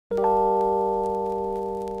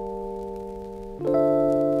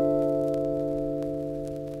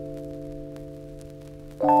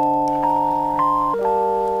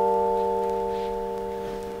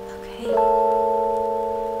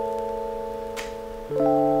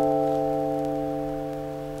Hello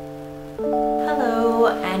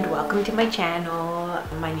and welcome to my channel.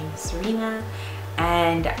 My name is Serena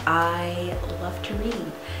and I love to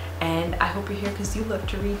read, and I hope you're here because you love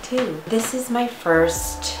to read too. This is my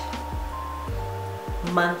first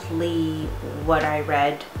monthly what I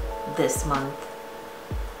read this month.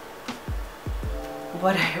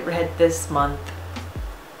 What I read this month.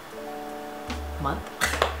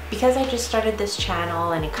 Because I just started this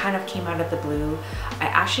channel and it kind of came out of the blue, I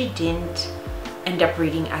actually didn't end up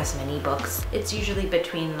reading as many books. It's usually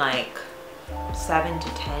between like 7 to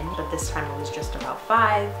 10, but this time it was just about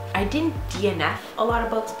 5. I didn't DNF a lot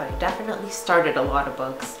of books, but I definitely started a lot of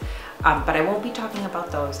books. But I won't be talking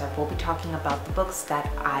about those. I will be talking about the books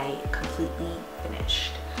that I completely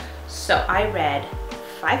finished. So I read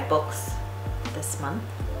 5 books this month.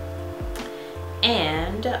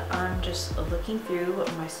 And I'm just looking through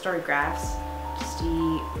my story graphs to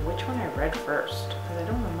see which one I read first, because I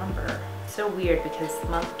don't remember. It's so weird because the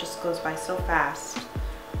month just goes by so fast,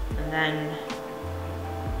 and then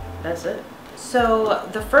that's it. So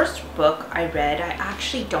the first book I read, I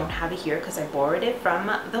actually don't have it here because I borrowed it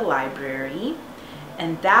from the library,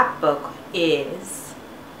 and that book is,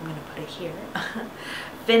 I'm gonna put it here,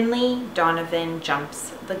 Finlay, Donovan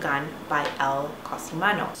Jumps the Gun by El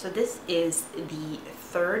Cosimano. So this is the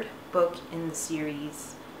 3rd book in the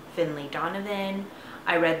series, Finlay Donovan.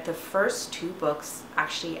 I read the first 2 books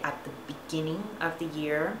actually at the beginning of the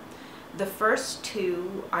year. The first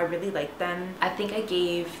 2, I really liked them. I think I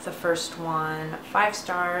gave the first one 5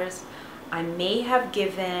 stars. I may have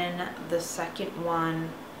given the second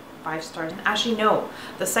one 5 stars. Actually, no.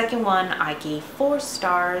 The second one I gave 4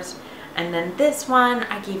 stars. And then this one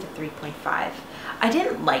I gave a 3.5. I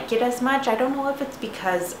didn't like it as much. I don't know if it's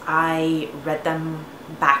because I read them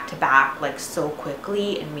back to back like so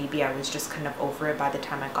quickly, and maybe I was just kind of over it by the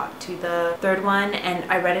time I got to the 3rd one, and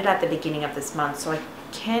I read it at the beginning of this month, so I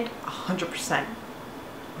can't 100%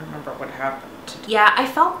 remember what happened. Yeah, I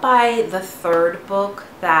felt by the 3rd book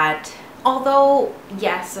that although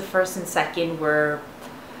yes, the 1st and 2nd were,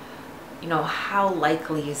 you know, how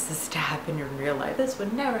likely is this to happen in real life? This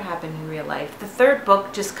would never happen in real life. The 3rd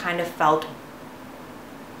book just kind of felt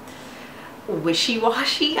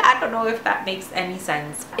wishy-washy. I don't know if that makes any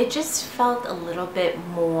sense. It just felt a little bit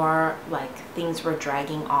more like things were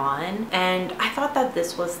dragging on, and I thought that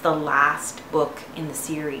this was the last book in the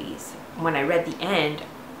series. When I read the end,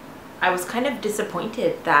 I was kind of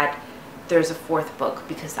disappointed that there's a 4th book,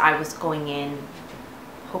 because I was going in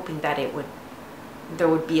hoping that there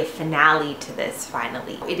would be a finale to this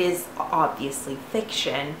finally. It is obviously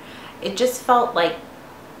fiction. It just felt like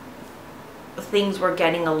things were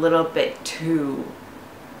getting a little bit too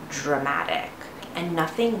dramatic and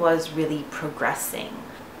nothing was really progressing.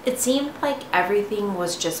 It seemed like everything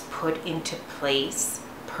was just put into place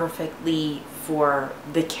perfectly for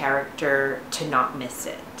the character to not miss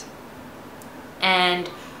it. And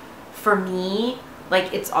for me,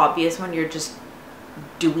 like, it's obvious when you're just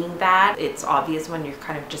doing that. It's obvious when you're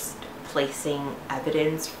kind of just placing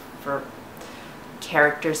evidence for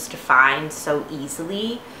characters to find so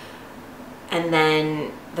easily. And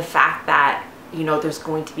then the fact that, you know, there's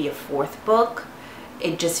going to be a 4th book,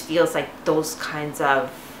 it just feels like those kinds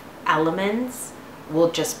of elements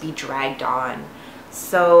will just be dragged on.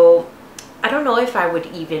 So I don't know if I would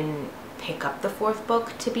even pick up the 4th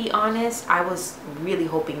book, to be honest. I was really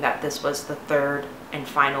hoping that this was the 3rd and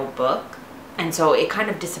final book, and so it kind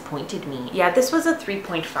of disappointed me. Yeah, this was a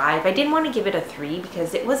 3.5. I didn't want to give it a 3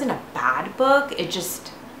 because it wasn't a bad book. It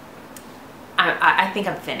just, I think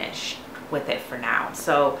I'm finished with it for now.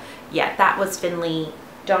 So yeah, that was Finlay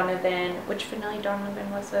Donovan. Which Finlay Donovan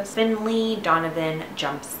was this? Finlay Donovan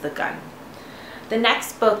Jumps the Gun. The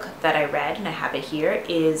next book that I read, and I have it here,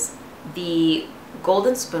 is The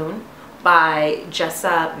Golden Spoon by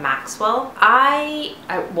Jessa Maxwell.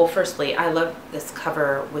 Well, firstly, I love this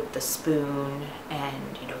cover with the spoon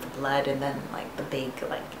and, you know, the blood, and then like the big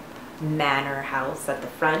like manor house at the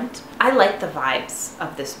front. I like the vibes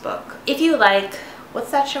of this book. If you like,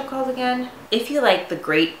 what's that show called again? If you like the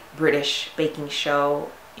Great British Baking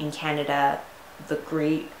Show in Canada, the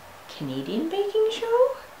Great Canadian Baking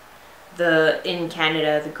Show? In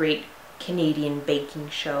Canada, the Great Canadian Baking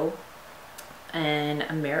Show. In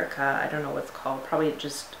America, I don't know what it's called, probably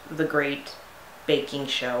just the Great Baking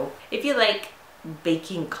Show. If you like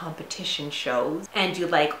baking competition shows and you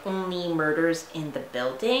like Only Murders in the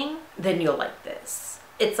Building, then you'll like this.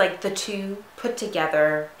 It's like the 2 put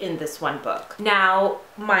together in this one book. Now,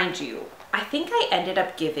 mind you, I think I ended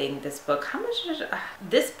up giving this book, how much did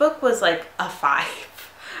this book was like a 5.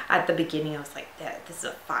 At the beginning I was like, this is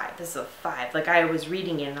a 5, this is a 5. Like, I was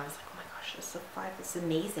reading it and I was like, oh my god, gosh, this is a 5. This is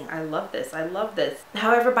amazing. I love this. I love this.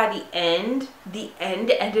 However, by the end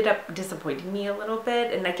ended up disappointing me a little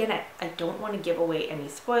bit. And again, I don't want to give away any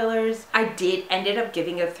spoilers. I ended up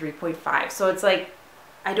giving it a 3.5. So it's like,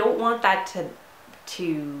 I don't want that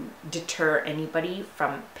to deter anybody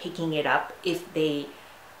from picking it up if they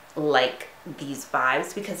like these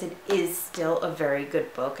vibes, because it is still a very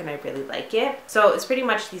good book and I really like it. So it's pretty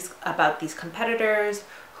much about these competitors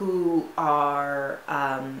who are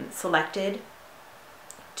selected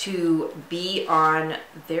to be on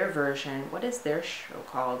their version. What is their show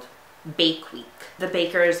called? Bake Week. The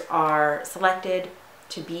bakers are selected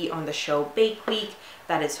to be on the show Bake Week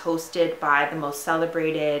that is hosted by the most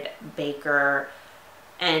celebrated baker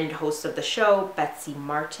and host of the show, Betsy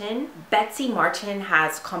Martin. Betsy Martin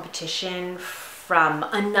has competition from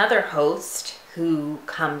another host who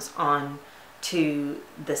comes on to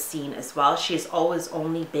the scene as well. She has always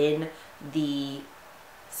only been the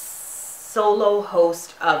solo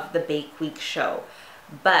host of the Bake Week show,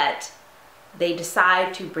 but they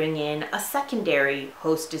decide to bring in a secondary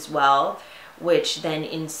host as well, which then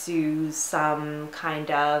ensues some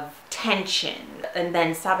kind of tension. And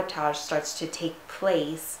then sabotage starts to take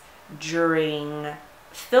place during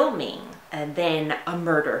filming, and then a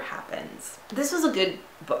murder happens. This was a good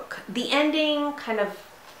book. The ending kind of,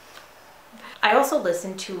 I also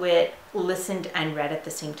listened to it, listened and read at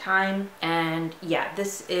the same time. And yeah,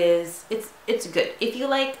 this is, it's good. If you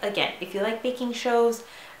like, again, if you like baking shows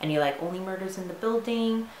and you like Only Murders in the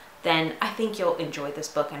Building, then I think you'll enjoy this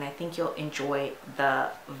book, and I think you'll enjoy the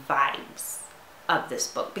vibes of this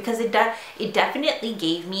book, because it definitely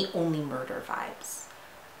gave me Only Murder vibes,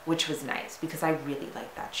 which was nice because I really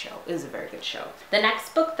liked that show. It was a very good show. The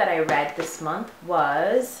next book that I read this month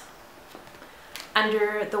was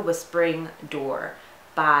Under the Whispering Door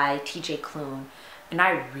by TJ Klune, and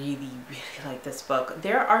I really like this book.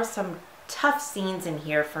 There are some tough scenes in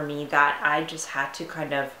here for me that I just had to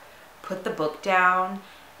kind of put the book down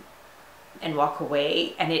and walk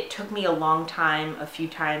away, and it took me a long time, a few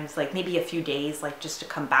times, like maybe a few days, like just to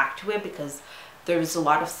come back to it, because there was a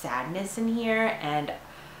lot of sadness in here. And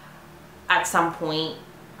at some point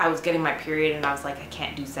I was getting my period and I was like, I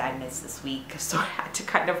can't do sadness this week, so I had to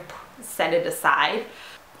kind of set it aside.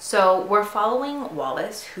 So we're following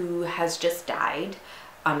Wallace, who has just died.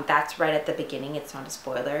 That's right at the beginning. It's not a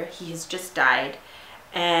spoiler. He has just died,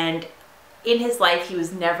 and in his life he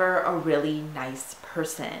was never a really nice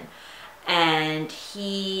person. And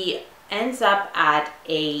he ends up at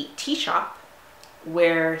a tea shop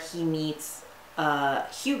where he meets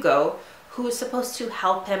Hugo, who is supposed to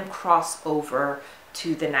help him cross over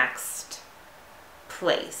to the next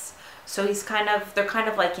place. So they're kind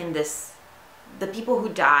of like in this, the people who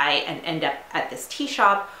die and end up at this tea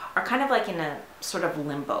shop are kind of like in a sort of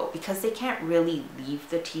limbo, because they can't really leave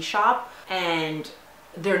the tea shop and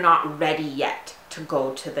they're not ready yet to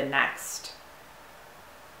go to the next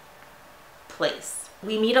place.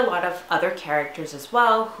 We meet a lot of other characters as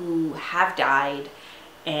well who have died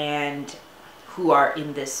and who are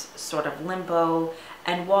in this sort of limbo,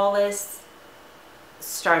 and Wallace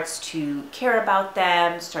starts to care about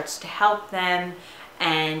them, starts to help them,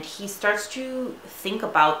 and he starts to think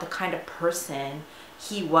about the kind of person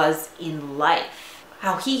he was in life,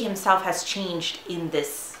 how he himself has changed in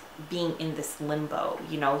this, being in this limbo.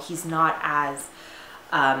 You know, he's not as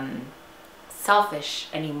selfish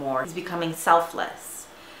anymore. He's becoming selfless.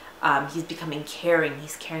 He's becoming caring.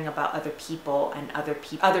 He's caring about other people and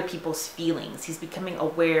other people's feelings. He's becoming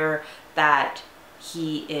aware that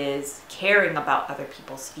he is caring about other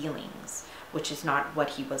people's feelings, which is not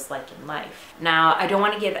what he was like in life. Now, I don't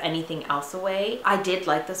want to give anything else away. I did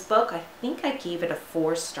like this book. I think I gave it a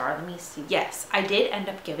 4-star. Let me see. Yes, I did end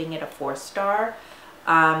up giving it a 4-star.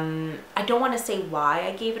 I don't want to say why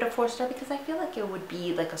I gave it a 4-star, because I feel like it would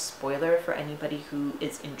be like a spoiler for anybody who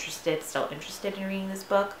is still interested in reading this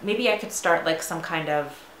book. Maybe I could start like some kind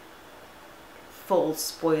of full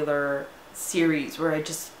spoiler series where I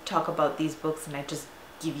just talk about these books and I just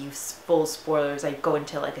give you full spoilers. I go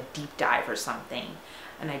into like a deep dive or something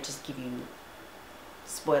and I just give you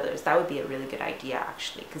spoilers. That would be a really good idea,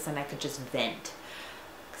 actually, because then I could just vent.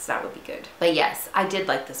 That would be good. But yes, I did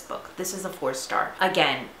like this book. This is a 4-star.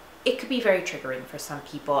 Again, it could be very triggering for some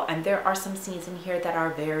people, and there are some scenes in here that are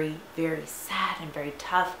very, very sad and very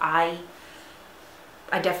tough. I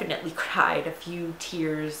definitely cried. A few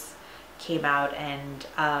tears came out, and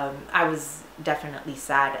I was definitely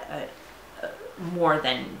sad more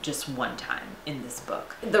than just one time in this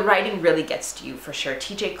book. The writing really gets to you for sure.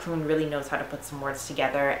 TJ Klune really knows how to put some words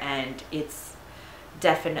together, and it's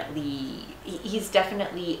definitely, he's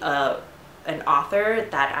definitely a an author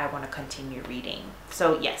that I want to continue reading.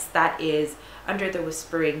 So yes, that is Under the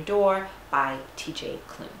Whispering Door by TJ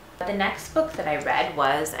Klune. The next book that I read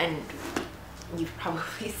was, and you've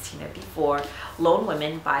probably seen it before, Lone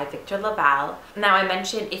Women by Victor Lavalle. Now, I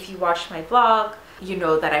mentioned, if you watched my vlog, you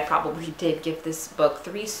know that I probably did give this book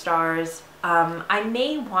 3 stars. I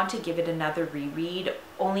may want to give it another reread,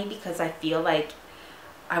 only because I feel like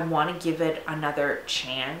I want to give it another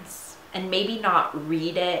chance, and maybe not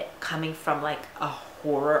read it coming from like a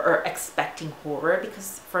horror or expecting horror,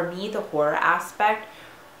 because for me the horror aspect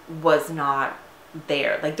was not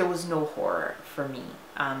there. Like, there was no horror for me.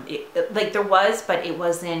 Like, there was, but it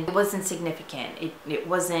wasn't significant. It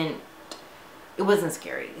wasn't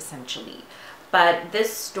scary, essentially. But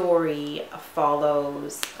this story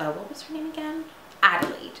follows, what was her name again?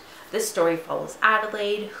 Adelaide. This story follows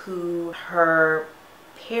Adelaide, who, her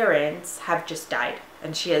parents have just died,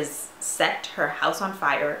 and she has set her house on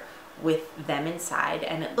fire with them inside,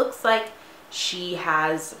 and it looks like she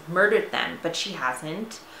has murdered them, but she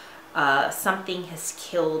hasn't. Something has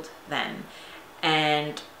killed them,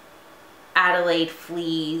 and Adelaide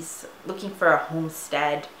flees looking for a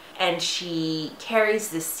homestead, and she carries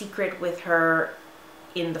this secret with her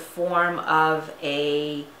in the form of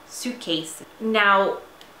a suitcase. Now,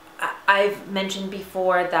 I've mentioned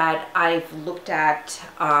before that I've looked at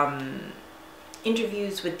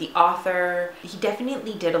interviews with the author. He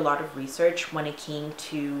definitely did a lot of research when it came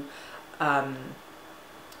to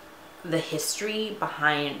the history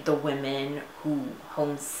behind the women who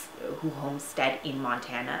homestead in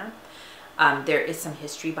Montana. There is some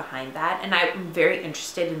history behind that, and I'm very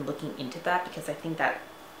interested in looking into that, because I think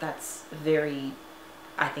that's very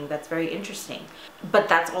interesting. But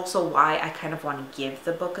that's also why I kind of want to give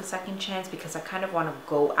the book a second chance, because I kind of want to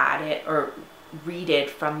go at it or read it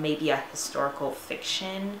from maybe a historical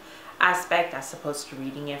fiction aspect as opposed to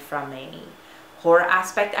reading it from a horror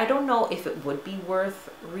aspect. I don't know if it would be worth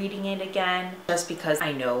reading it again just because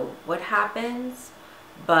I know what happens,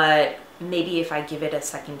 but maybe if I give it a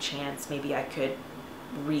second chance, maybe I could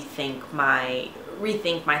rethink my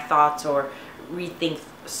thoughts, or rethink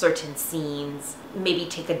certain scenes, maybe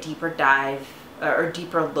take a deeper dive or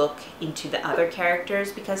deeper look into the other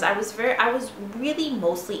characters, because I was really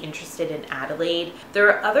mostly interested in Adelaide. There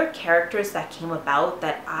are other characters that came about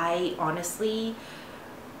that I honestly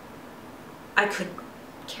could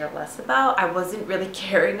care less about. I wasn't really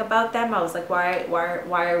caring about them. I was like, why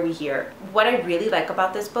are we here? What I really like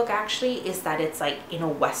about this book actually is that it's like in a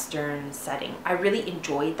Western setting. I really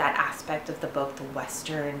enjoyed that aspect of the book, the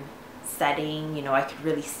Western setting. You know, I could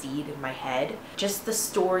really see it in my head. Just the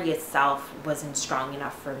story itself wasn't strong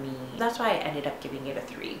enough for me. That's why I ended up giving it a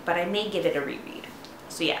 3, but I may give it a reread.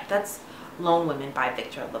 So yeah, that's Lone Women by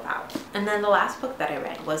Victor Lavalle. And then the last book that I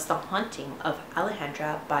read was The Haunting of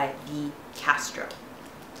Alejandra by V. Castro.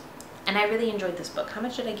 And I really enjoyed this book. How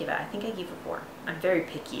much did I give it? I think I gave it 4. I'm very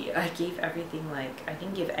picky. I gave everything, like, I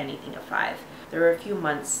didn't give anything a 5. There were a few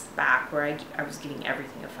months back where I was giving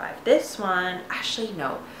everything a 5. This one, actually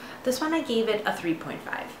no. This one I gave it a 3.5.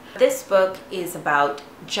 This book is about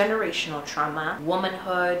generational trauma,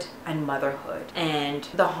 womanhood, and motherhood, and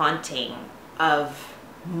the haunting of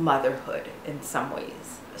motherhood in some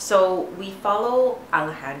ways. So we follow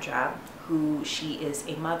Alejandra, who she is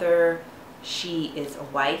a mother, she is a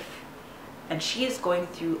wife, and she is going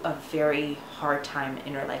through a very hard time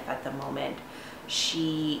in her life at the moment.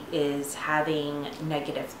 She is having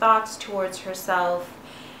negative thoughts towards herself,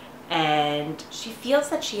 and she feels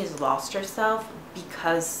that she has lost herself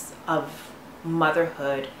because of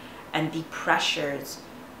motherhood and the pressures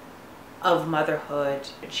of motherhood.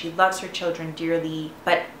 She loves her children dearly,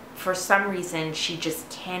 but for some reason she just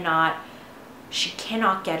cannot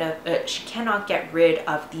get rid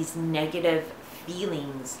of these negative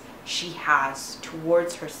feelings she has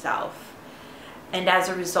towards herself. And as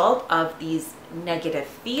a result of these negative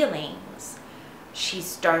feelings, she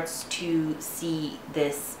starts to see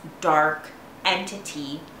this dark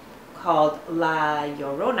entity called La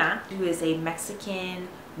Llorona, who is a Mexican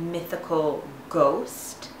mythical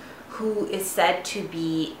ghost, who is said to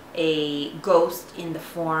be a ghost in the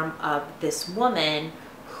form of this woman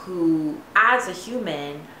who, as a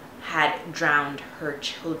human, had drowned her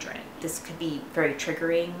children. This could be very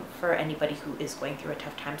triggering for anybody who is going through a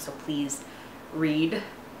tough time, so please read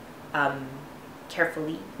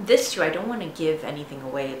carefully. This too, I don't want to give anything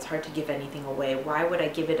away. It's hard to give anything away. Why would I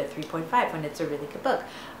give it a 3.5 when it's a really good book?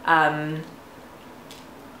 I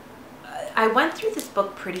went through this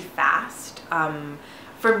book pretty fast.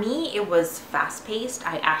 For me, it was fast-paced.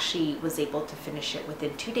 I actually was able to finish it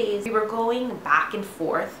within 2 days. We were going back and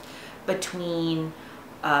forth between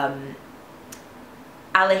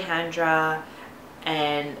Alejandra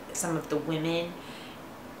and some of the women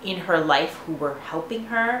in her life who were helping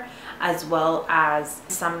her, as well as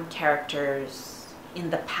some characters in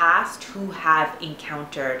the past who have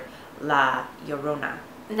encountered La Llorona.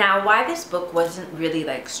 Now, why this book wasn't really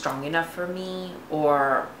like strong enough for me,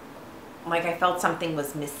 or like I felt something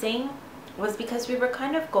was missing, was because we were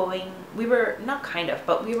kind of going, we were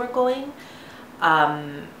going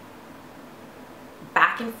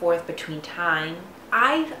back and forth between time.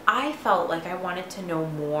 I felt like I wanted to know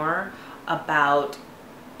more about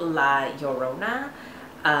La Llorona,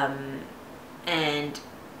 and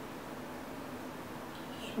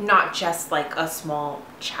not just like a small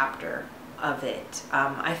chapter of it.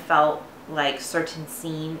 I felt like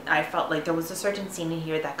there was a certain scene in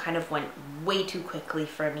here that kind of went way too quickly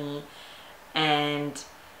for me, and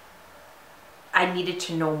I needed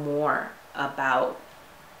to know more about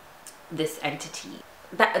this entity.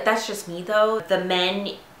 That's just me though. The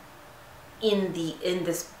men in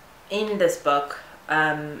this book,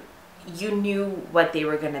 you knew what they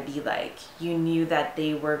were gonna be like. You knew that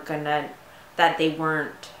they weren't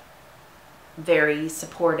very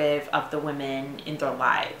supportive of the women in their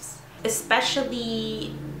lives,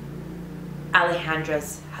 especially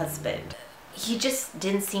Alejandra's husband. He just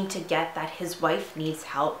didn't seem to get that his wife needs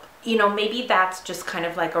help. You know, maybe that's just kind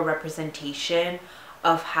of like a representation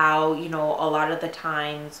of how, you know, a lot of the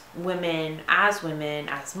times women, as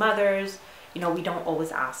mothers, you know, we don't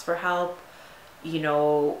always ask for help. You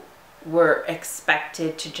know, we're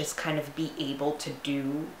expected to just kind of be able to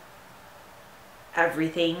do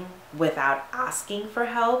everything without asking for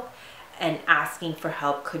help, and asking for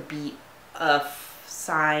help could be a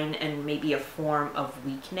sign and maybe a form of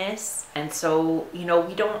weakness. And so, you know,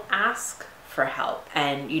 we don't ask for help,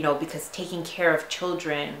 and you know, because taking care of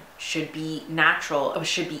children should be natural or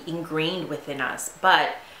should be ingrained within us.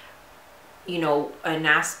 But you know, an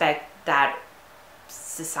aspect that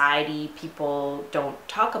society, people don't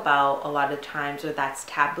talk about a lot of times, or that's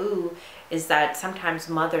taboo, is that sometimes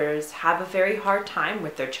mothers have a very hard time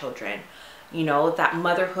with their children. You know, that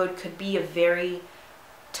motherhood could be a very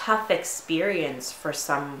tough experience for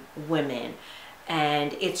some women,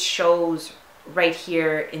 and it shows right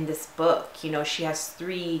here in this book. You know, she has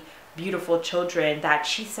 3 beautiful children that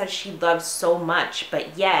she says she loves so much,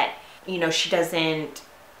 but yet, you know, she doesn't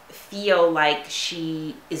feel like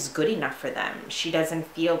she is good enough for them. She doesn't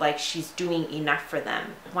feel like she's doing enough for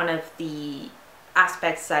them. One of the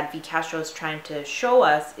aspects that V. Castro is trying to show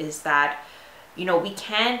us is that, you know, we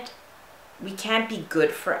can't be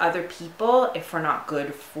good for other people if we're not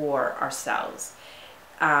good for ourselves.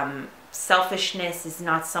 Selfishness is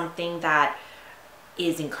not something that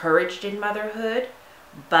is encouraged in motherhood,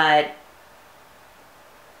 but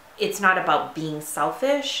it's not about being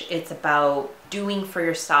selfish. It's about doing for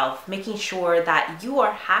yourself, making sure that you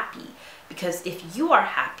are happy, because if you are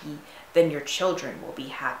happy, then your children will be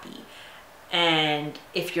happy. And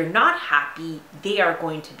if you're not happy, they are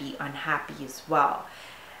going to be unhappy as well.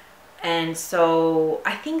 And so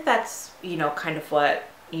I think that's, you know, kind of what,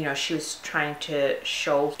 you know, she was trying to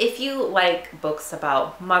show. If you like books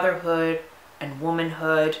about motherhood and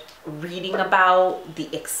womanhood, reading about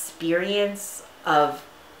the experience of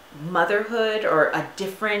motherhood, or a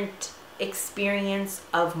different experience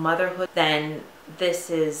of motherhood, then this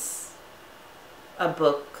is a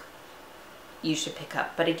book you should pick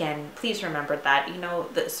up. But again, please remember that, you know,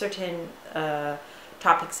 that certain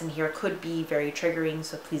topics in here could be very triggering,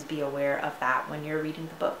 so please be aware of that when you're reading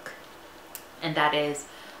the book. And that is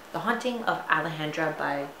The Haunting of Alejandra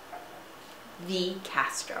by V.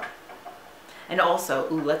 Castro. And also,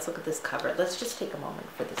 ooh, let's look at this cover. Let's just take a moment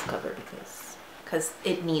for this cover because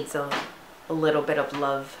it needs a little bit of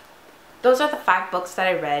love. Those are the 5 books that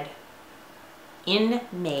I read in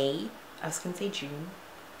May. I was gonna say June,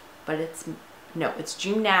 but it's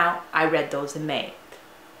June now. I read those in May.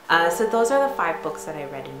 So those are the 5 books that I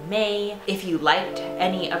read in May. If you liked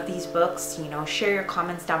any of these books, you know, share your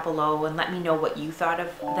comments down below and let me know what you thought of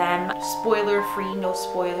them. Spoiler free, no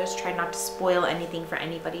spoilers. Try not to spoil anything for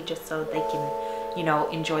anybody, just so they can, you know,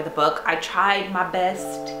 enjoy the book. I tried my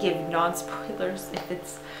best to give non-spoilers if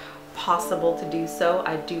it's possible to do so.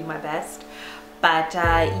 I do my best. But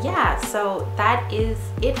yeah, so that is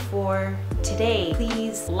it for today.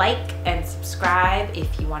 Please like and subscribe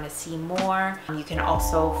if you want to see more. You can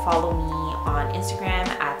also follow me on Instagram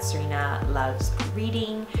at Serena Loves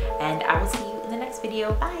Reading, and I will see you in the next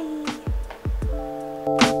video. Bye.